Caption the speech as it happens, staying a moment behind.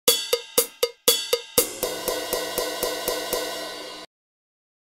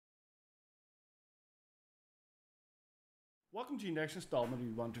Welcome to your next installment of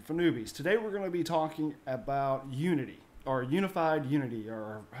Ubuntu for Newbies. Today we're going to be talking about Unity, or Unified Unity,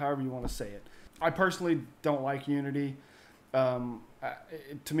 or however you want to say it. I personally don't like Unity. To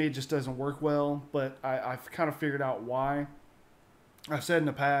me it just doesn't work well, but I've kind of figured out why. I've said in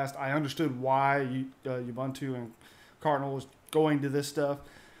the past, I understood why Ubuntu and Cardinal was going to this stuff.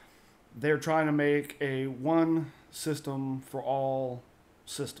 They're trying to make a one system for all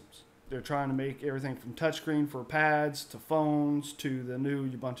systems. They're trying to make everything from touchscreen for pads to phones to the new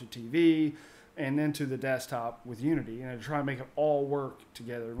Ubuntu TV and then to the desktop with Unity. And they're trying to make it all work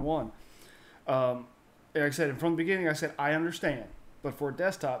together in one. Like I said, from the beginning, I said, I understand. But for a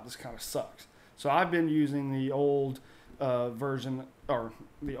desktop, this kind of sucks. So I've been using the old version, or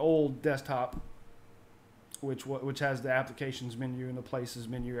the old desktop, which has the applications menu and the places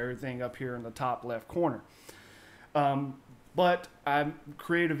menu, everything up here in the top left corner. But I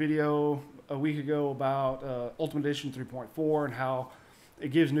created a video a week ago about Ultimate Edition 3.4 and how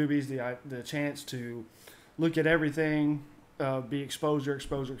it gives newbies the chance to look at everything, be exposure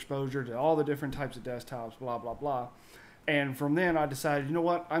to all the different types of desktops, blah, blah, blah. And from then I decided, you know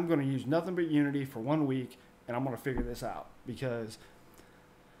what, I'm going to use nothing but Unity for 1 week and I'm going to figure this out. Because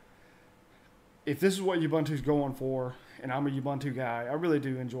if this is what Ubuntu's going for, and I'm a Ubuntu guy, I really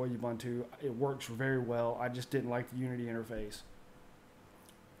do enjoy Ubuntu. It works very well. I just didn't like the Unity interface.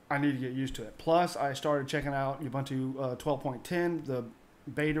 I need to get used to it. Plus, I started checking out Ubuntu 12.10, the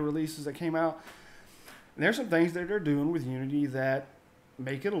beta releases that came out. And there's some things that they're doing with Unity that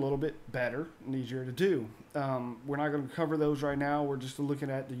make it a little bit better and easier to do. We're not going to cover those right now. We're just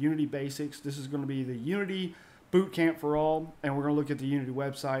looking at the Unity basics. This is going to be the Unity Boot Camp for all, and we're going to look at the Unity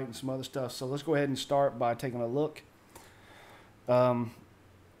website and some other stuff. So let's go ahead and start by taking a look.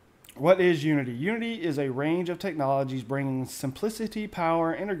 What is Unity? Unity is a range of technologies bringing simplicity,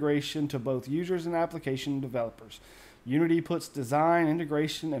 power, integration to both users and application developers. Unity puts design,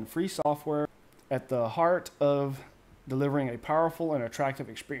 integration, and free software at the heart of delivering a powerful and attractive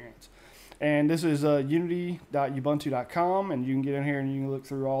experience. And this is unity.ubuntu.com, and you can get in here and you can look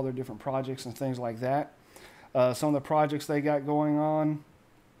through all their different projects and things like that. Some of the projects they got going on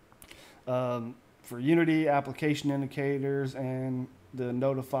for Unity, application indicators, and the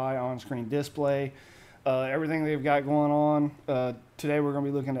notify on-screen display. Everything they've got going on. Today we're going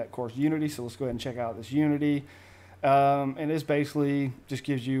to be looking at, of course, Unity, so let's go ahead and check out this Unity. And this basically just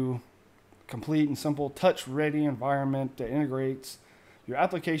gives you complete and simple touch-ready environment that integrates your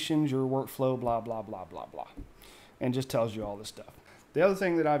applications, your workflow, blah, blah, blah, blah, blah, and just tells you all this stuff. The other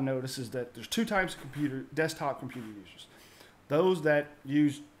thing that I've noticed is that there's two types of desktop computer users. Those that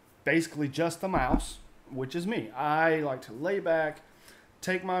use basically just the mouse, which is me. I like to lay back,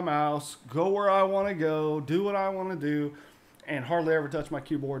 take my mouse, go where I want to go, do what I want to do, and hardly ever touch my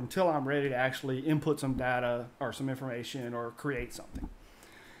keyboard until I'm ready to actually input some data or some information or create something.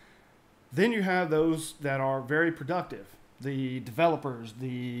 Then you have those that are very productive, the developers,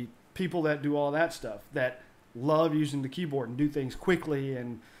 the people that do all that stuff, that love using the keyboard and do things quickly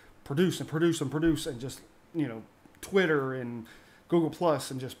and produce and just, you know, Twitter and Google Plus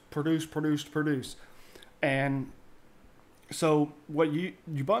and just produce. And so what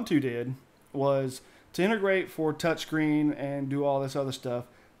Ubuntu did was to integrate for touchscreen and do all this other stuff.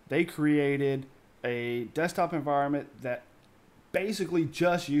 They created a desktop environment that basically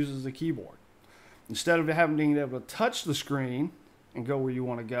just uses the keyboard. Instead of having being able to touch the screen and go where you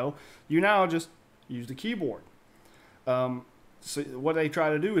want to go, you now just use the keyboard. So what they try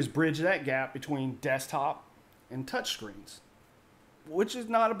to do is bridge that gap between desktop and touch screens, which is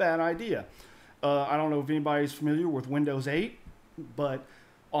not a bad idea. I don't know if anybody's familiar with Windows 8, but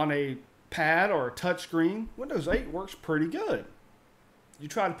on a pad or a touch screen, Windows 8 works pretty good. You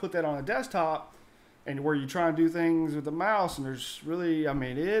try to put that on a desktop and where you try and do things with the mouse, and there's really, I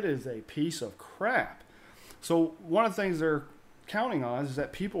mean, it is a piece of crap. So one of the things they're counting on is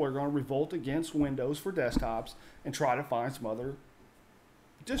that people are going to revolt against Windows for desktops and try to find some other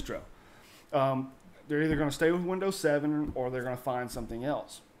distro. They're either going to stay with Windows 7 or they're going to find something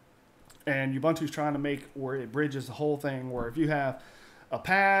else. And Ubuntu's trying to make where it bridges the whole thing, where if you have a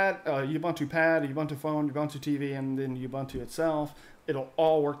pad, Ubuntu pad, a Ubuntu phone, Ubuntu TV, and then Ubuntu itself, it'll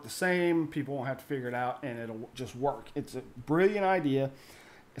all work the same. People won't have to figure it out, and it'll just work. It's a brilliant idea,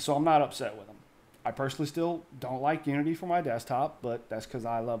 so I'm not upset with them. I personally still don't like Unity for my desktop, but that's because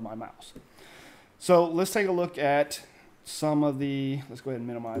I love my mouse. So let's take a look at some of the, let's go ahead and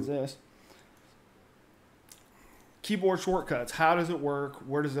minimize this. Keyboard shortcuts. How does it work?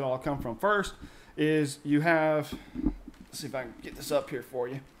 Where does it all come from? First is you have, let's see if I can get this up here for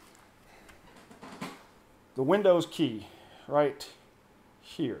you. The Windows key right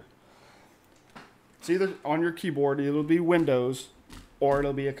here. It's either on your keyboard, it'll be Windows, or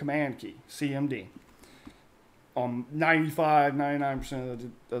it'll be a command key, CMD. On 95, 99%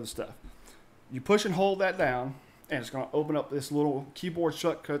 of the stuff. You push and hold that down, and it's going to open up this little keyboard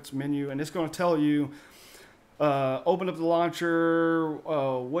shortcuts menu, and it's going to tell you, open up the launcher,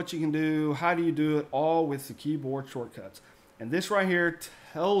 what you can do, how do you do it, all with the keyboard shortcuts. And this right here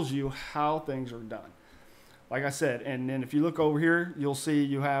tells you how things are done. Like I said, and then if you look over here, you'll see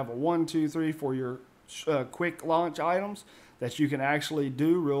you have a 1, 2, 3 for your quick launch items that you can actually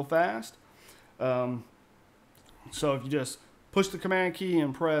do real fast. So if you just push the command key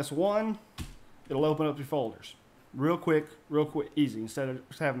and press 1, it'll open up your folders. Real quick, easy. Instead of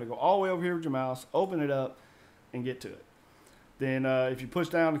just having to go all the way over here with your mouse, open it up, and get to it. Then if you push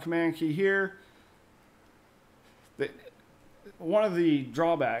down the command key here, one of the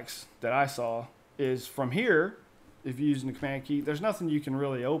drawbacks that I saw is from here, if you're using the command key, there's nothing you can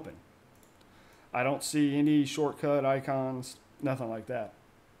really open. I don't see any shortcut icons, nothing like that.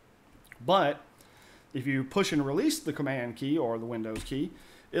 But if you push and release the command key or the Windows key,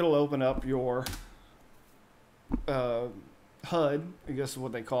 it'll open up your HUD, I guess is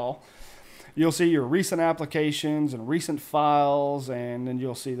what they call. You'll see your recent applications and recent files, and then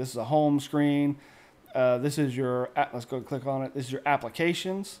you'll see this is a home screen. This is your, let's go click on it. This is your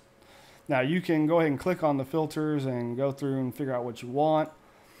applications. Now you can go ahead and click on the filters and go through and figure out what you want.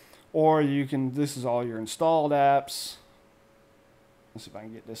 Or you can, this is all your installed apps. Let's see if I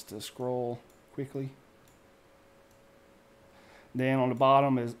can get this to scroll quickly. Then on the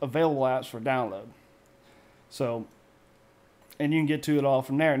bottom is available apps for download. So, and you can get to it all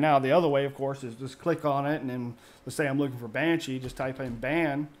from there. Now the other way, of course, is just click on it, and then let's say I'm looking for Banshee, just type in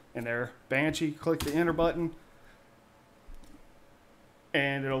ban in there, Banshee, click the enter button,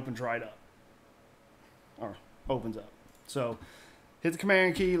 and it opens right up, or opens up. So hit the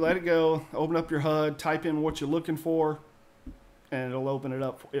command key, let it go, open up your HUD, type in what you're looking for, and it'll open it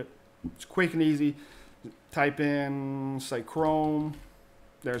up. It's quick and easy. Type in, say, Chrome.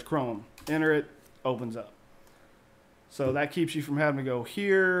 There's Chrome. Enter it, opens up. So that keeps you from having to go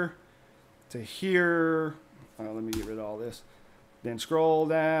here to here. Let me get rid of all this. Then scroll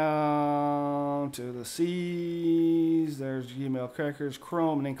down to the C's. There's Gmail crackers,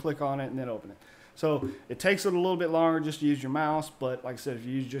 Chrome, and then click on it and then open it. So it takes it a little bit longer just to use your mouse, but like I said, if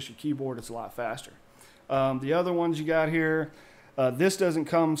you use just your keyboard, it's a lot faster. The other ones you got here, this doesn't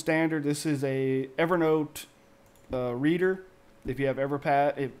come standard. This is a Evernote reader. If you have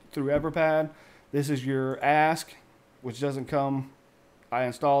Everpad, through Everpad, this is your Ask, which doesn't come. I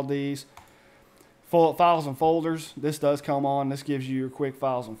installed these. Full files and folders. This does come on. This gives you your quick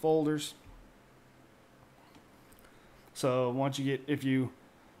files and folders. So once you get, if you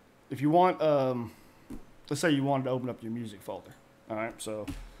want, let's say you wanted to open up your music folder. All right. So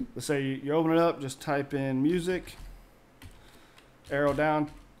let's say you open it up. Just type in music. Arrow down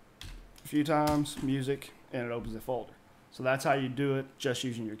a few times, music, and it opens the folder. So that's how you do it, just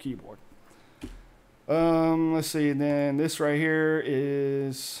using your keyboard. Let's see, then this right here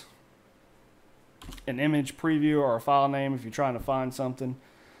is an image preview or a file name if you're trying to find something.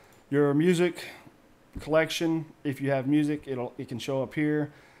 Your music collection, if you have music, it can show up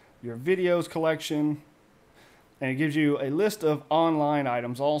here. Your videos collection, and it gives you a list of online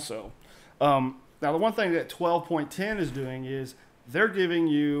items also. Now the one thing that 12.10 is doing is they're giving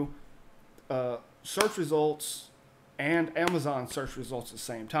you search results and Amazon search results at the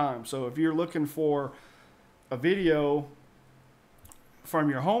same time. So if you're looking for a video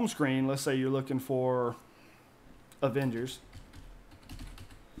from your home screen, let's say you're looking for Avengers,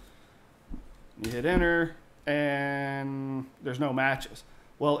 you hit enter and there's no matches.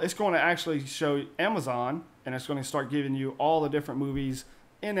 Well, it's going to actually show Amazon, and it's going to start giving you all the different movies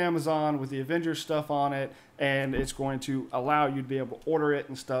in Amazon with the Avengers stuff on it, and it's going to allow you to be able to order it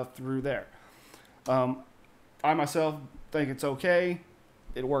and stuff through there. I myself think it's okay.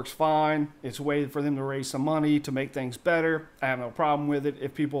 It works fine. It's a way for them to raise some money to make things better. I have no problem with it.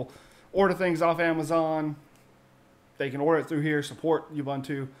 If people order things off Amazon, they can order it through here, support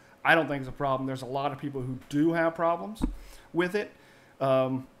Ubuntu. I don't think it's a problem. There's a lot of people who do have problems with it,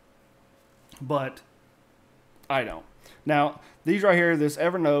 but I don't. Now, these right here, this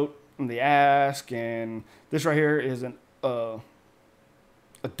Evernote and the Ask, and this right here is an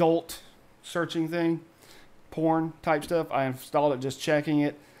adult searching thing, porn type stuff. I installed it just checking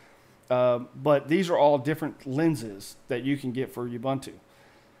it. But these are all different lenses that you can get for Ubuntu.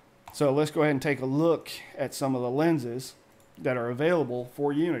 So let's go ahead and take a look at some of the lenses that are available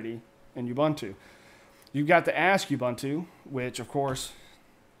for Unity and Ubuntu. You've got the Ask Ubuntu, which of course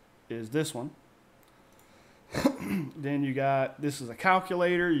is this one. Then you got, this is a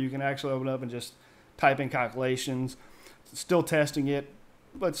calculator. You can actually open up and just type in calculations. Still testing it,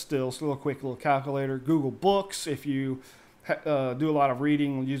 but still a quick little calculator. Google Books, if you do a lot of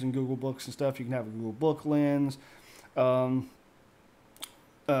reading using Google Books and stuff, you can have a Google Book lens.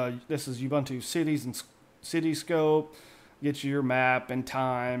 This is Ubuntu Cities and Cityscope. Gets you your map and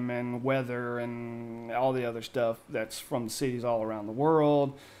time and weather and all the other stuff that's from the cities all around the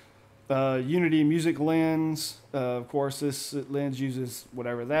world. Unity Music Lens. Of course, this lens uses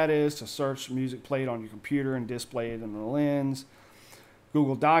whatever that is to search music played on your computer and display it in the lens.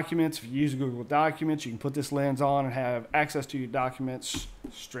 Google Documents. If you use Google Documents, you can put this lens on and have access to your documents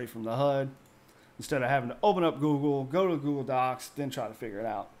straight from the HUD instead of having to open up Google, go to Google Docs, then try to figure it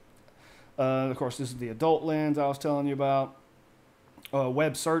out. Of course, this is the adult lens I was telling you about.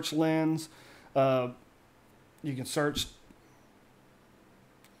 Web search lens. You can search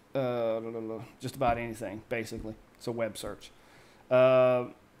just about anything, basically. It's a web search.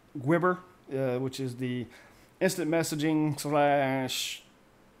 Gwibber, which is the instant messaging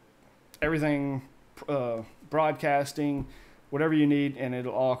 / everything broadcasting, whatever you need, and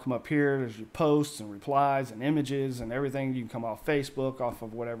it'll all come up here. There's your posts and replies and images and everything. You can come off Facebook, off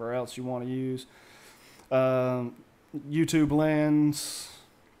of whatever else you want to use. YouTube lens,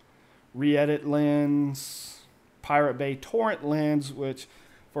 re-edit lens, Pirate Bay torrent lens, which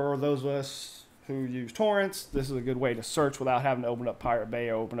for those of us who use torrents, this is a good way to search without having to open up Pirate Bay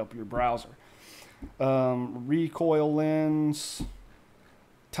or open up your browser. Recoil lens,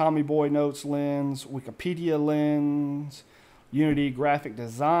 Tommy Boy Notes lens, Wikipedia lens, Unity graphic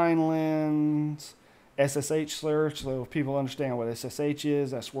design lens, SSH search. So if people understand what SSH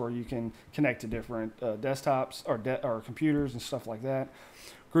is, that's where you can connect to different desktops or computers and stuff like that.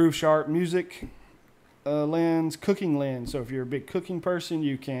 Groove Sharp music lens, cooking lens. So if you're a big cooking person,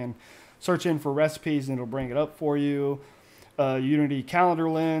 you can search in for recipes and it'll bring it up for you. Unity calendar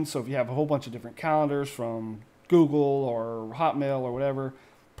lens. So if you have a whole bunch of different calendars from Google or Hotmail or whatever,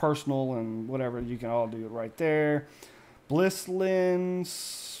 personal and whatever, you can all do it right there. Bliss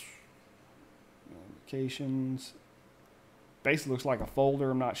lens, notifications, basically looks like a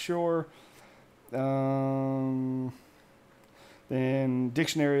folder, I'm not sure. Then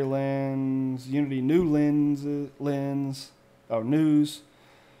dictionary lens, Unity new lens, news.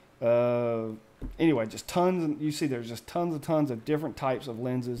 Anyway, just tons, you see there's just tons of different types of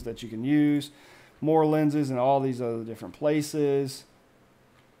lenses that you can use. More lenses in all these other different places.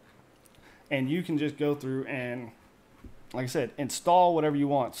 And you can just go through and, like I said, install whatever you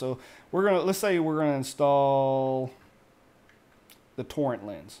want. So let's say we're gonna install the torrent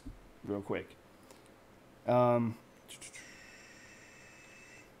lens real quick. Let's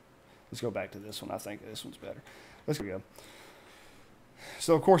go back to this one. I think this one's better. Let's go.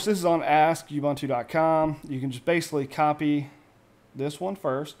 So of course this is on askubuntu.com. You can just basically copy this one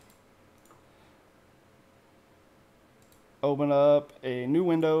first. Open up a new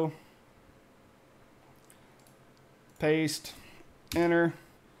window. Paste, enter,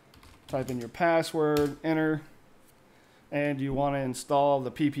 type in your password, enter, and you want to install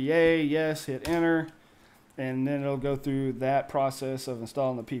the PPA, yes, hit enter, and then it'll go through that process of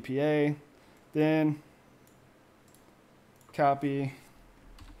installing the PPA. Then copy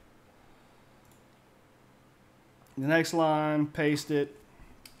the next line, paste it,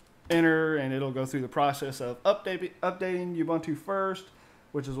 enter, and it'll go through the process of updating Ubuntu first,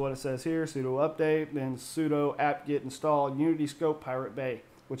 which is what it says here, sudo update, then sudo apt-get install Unity Scope Pirate Bay,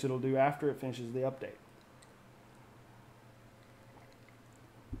 which it'll do after it finishes the update.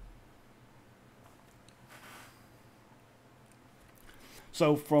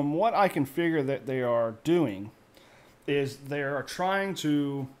 So from what I can figure that they are doing is they are trying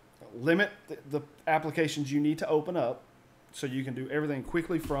to limit the applications you need to open up so you can do everything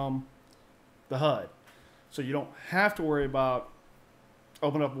quickly from the HUD. So you don't have to worry about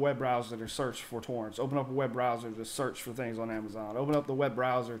open up a web browser to search for torrents. Open up a web browser to search for things on Amazon. Open up the web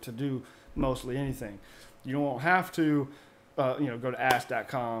browser to do mostly anything. You don't have to, go to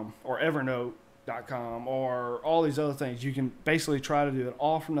ask.com or evernote.com or all these other things. You can basically try to do it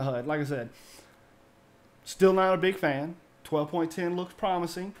all from the HUD. Like I said, still not a big fan. 12.10 looks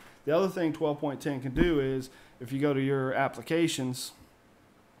promising. The other thing 12.10 can do is if you go to your applications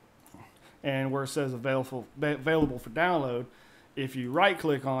and where it says available for download, if you right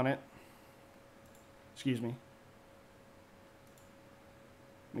click on it, excuse me,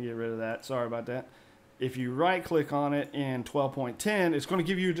 let me get rid of that, sorry about that. If you right click on it in 12.10, it's going to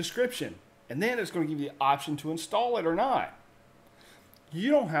give you a description and then it's going to give you the option to install it or not.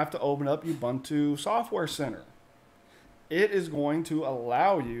 You don't have to open up Ubuntu Software Center. It is going to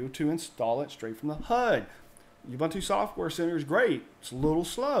allow you to install it straight from the HUD. Ubuntu Software Center is great. It's a little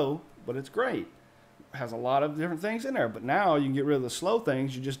slow, but it's great. has a lot of different things in there. But now you can get rid of the slow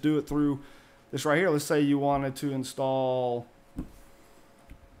things. You just do it through this right here. Let's say you wanted to install,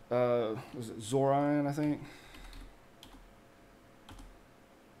 was it Zorion, I think?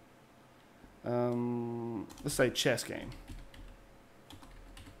 Let's say chess game.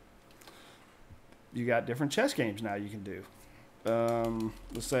 You got different chess games now you can do.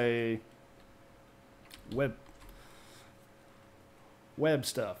 Let's say web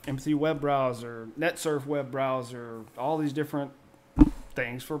stuff, Empathy web browser, NetSurf web browser, all these different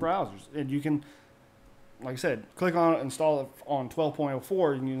things for browsers. And you can, like I said, click on it, install it on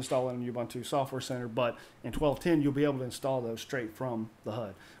 12.04. You can install it in Ubuntu Software Center, but in 12.10 you'll be able to install those straight from the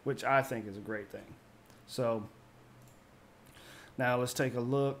HUD, which I think is a great thing. So now let's take a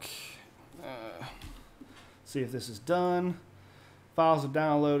look, see if this is done. Files are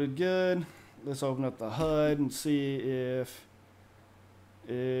downloaded good. Let's open up the HUD and see if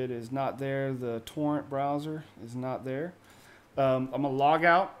it is not there. The torrent browser is not there. I'm going to log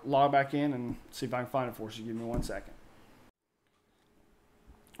out, log back in, and see if I can find it for you. Give me 1 second.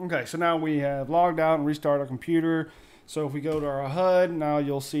 Okay, so now we have logged out and restarted our computer. So if we go to our HUD, now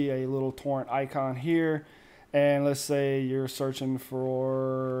you'll see a little torrent icon here. And let's say you're searching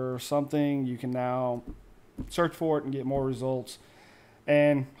for something. You can now search for it and get more results.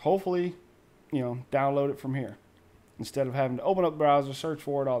 And hopefully, download it from here. Instead of having to open up the browser, search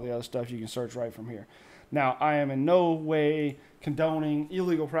for it, all the other stuff, you can search right from here. Now, I am in no way condoning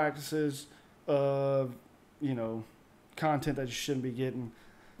illegal practices of, content that you shouldn't be getting.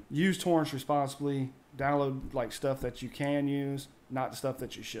 Use torrents responsibly. Download like stuff that you can use, not the stuff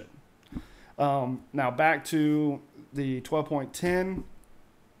that you shouldn't. Now back to the 12.10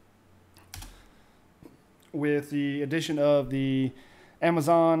 with the addition of the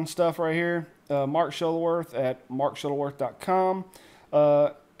Amazon stuff right here. Mark Shuttleworth at markshuttleworth.com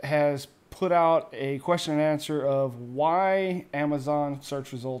has put out a question and answer of why Amazon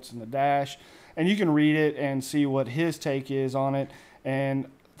search results in the dash, and you can read it and see what his take is on it and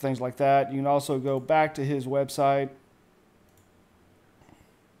things like that. You can also go back to his website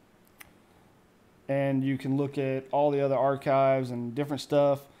and you can look at all the other archives and different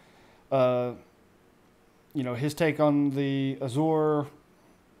stuff. His take on the Azure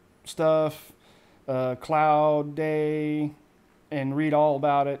stuff, Cloud Day, and read all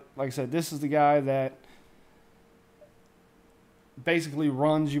about it. Like I said, this is the guy that basically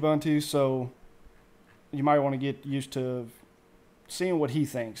runs Ubuntu, so you might want to get used to seeing what he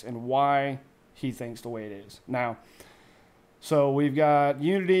thinks and why he thinks the way it is. Now, so we've got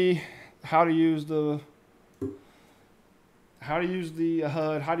Unity, how to use the HUD, how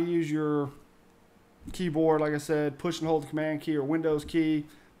to use your keyboard. Like I said, push and hold the command key or Windows key,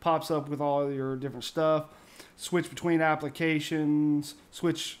 pops up with all your different stuff. Switch between applications,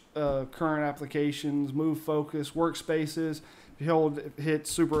 switch current applications, move focus, workspaces. If you hit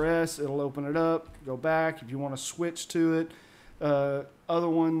Super S, it'll open it up. Go back if you want to switch to it. Other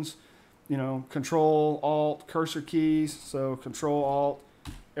ones, Control, Alt, cursor keys. So Control, Alt,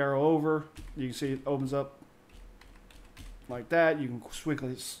 arrow over. You can see it opens up like that. You can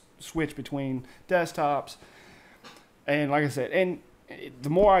quickly switch between desktops. And like I said, and the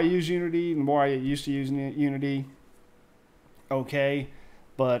more I use Unity, the more I get used to using Unity. Okay,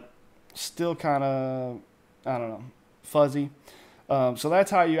 but still kind of, I don't know, fuzzy. So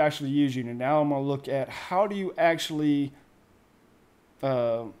that's how you actually use Unity. Now I'm going to look at how do you actually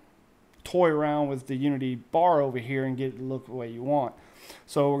toy around with the Unity bar over here and get it to look the way you want.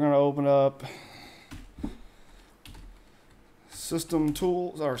 So we're going to open up System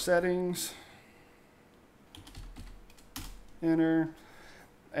Tools or Settings. Enter.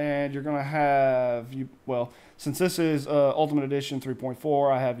 And you're going to have, since this is Ultimate Edition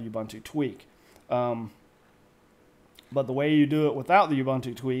 3.4, I have Ubuntu Tweak. But the way you do it without the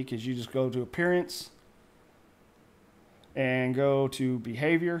Ubuntu Tweak is you just go to Appearance and go to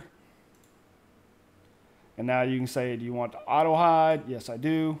Behavior. And now you can say, do you want to auto hide? Yes, I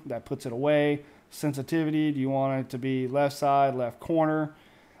do. That puts it away. Sensitivity, do you want it to be left side, left corner?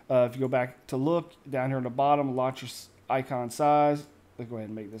 If you go back to look, down here on the bottom, launcher icon size. Let's go ahead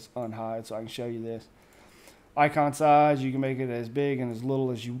and make this unhide so I can show you this. Icon size, you can make it as big and as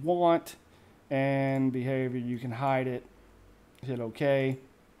little as you want. And behavior, you can hide it. Hit OK.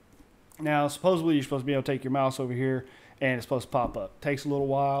 Now, supposedly you're supposed to be able to take your mouse over here and it's supposed to pop up. Takes a little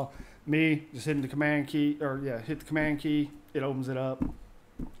while. Me, just hitting the command key, hit the command key, it opens it up,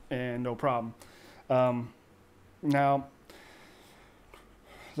 and no problem. Now,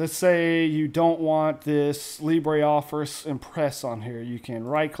 let's say you don't want this LibreOffice Impress on here. You can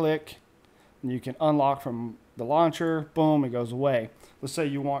right-click, and you can unlock from the launcher. Boom, it goes away. Let's say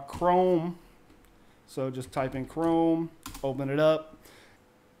you want Chrome. So just type in Chrome, open it up.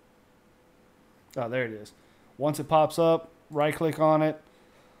 Oh, there it is. Once it pops up, right click on it,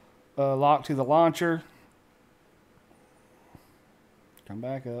 lock to the launcher. Come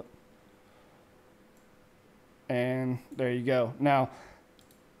back up. And there you go. Now,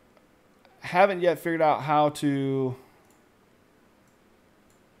 haven't yet figured out how to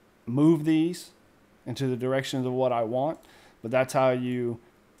move these into the directions of what I want, but that's how you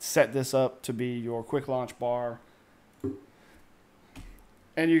set this up to be your quick launch bar.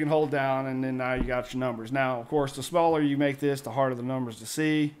 And you can hold down, and then now you got your numbers. Now, of course, the smaller you make this, the harder the numbers to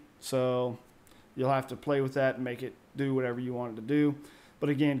see. So you'll have to play with that and make it do whatever you want it to do. But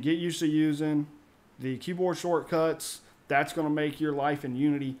again, get used to using the keyboard shortcuts. That's going to make your life in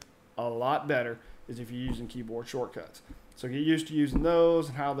Unity a lot better is if you're using keyboard shortcuts. So get used to using those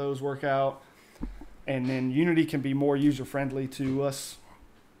and how those work out. And then Unity can be more user-friendly to us.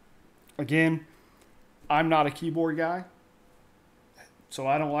 Again, I'm not a keyboard guy, so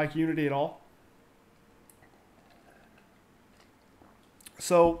I don't like Unity at all.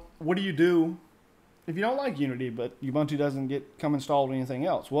 So what do you do if you don't like Unity, but Ubuntu doesn't come installed or anything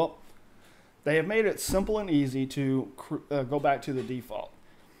else? Well, they have made it simple and easy to go back to the default.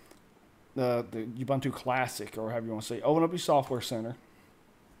 The Ubuntu Classic, or however you want to say. Open up your Software Center.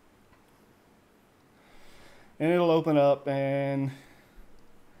 And it'll open up and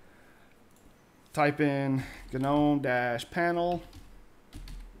type in gnome-panel.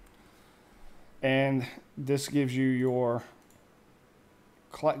 And this gives you your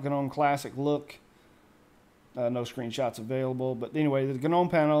GNOME Classic look. No screenshots available. But anyway, the GNOME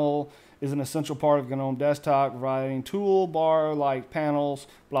panel is an essential part of GNOME Desktop, providing toolbar-like panels,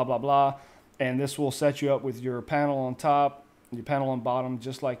 blah, blah, blah. And this will set you up with your panel on top, your panel on bottom,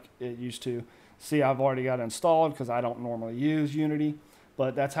 just like it used to. See, I've already got it installed because I don't normally use Unity.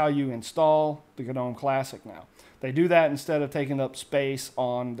 But that's how you install the GNOME Classic now. They do that instead of taking up space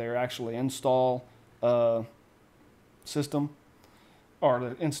on their actually install system, or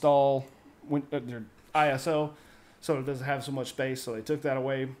the install their ISO, so it doesn't have so much space. So they took that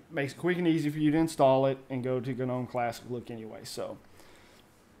away. Makes it quick and easy for you to install it and go to GNOME Classic look anyway. So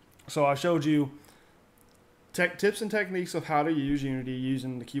I showed you tips and techniques of how to use Unity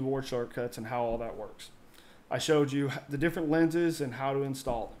using the keyboard shortcuts and how all that works. I showed you the different lenses and how to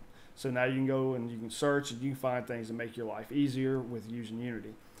install them. So now you can go and you can search and you can find things that make your life easier with using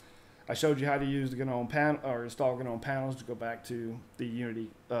Unity. I showed you how to use the GNOME panel or install GNOME panels to go back to the Unity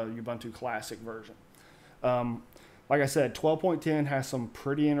Ubuntu Classic version. Like I said, 12.10 has some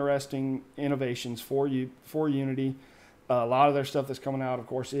pretty interesting innovations for Unity. A lot of their stuff that's coming out, of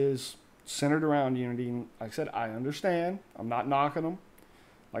course, is centered around Unity. And like I said, I understand. I'm not knocking them.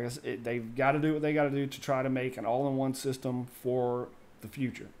 Like I said, they've got to do what they got to do to try to make an all-in-one system for the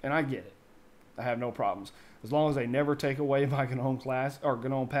future. And I get it. I have no problems. As long as they never take away my GNOME class or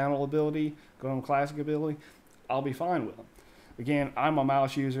GNOME panel ability, GNOME Classic ability, I'll be fine with them. Again, I'm a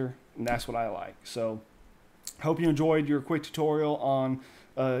mouse user, and that's what I like. So hope you enjoyed your quick tutorial on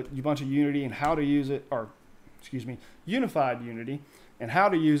Ubuntu Unity and how to use it, or excuse me, Unified Unity, and how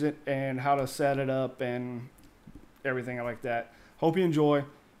to use it and how to set it up and everything like that. Hope you enjoy.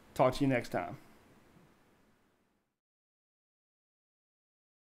 Talk to you next time.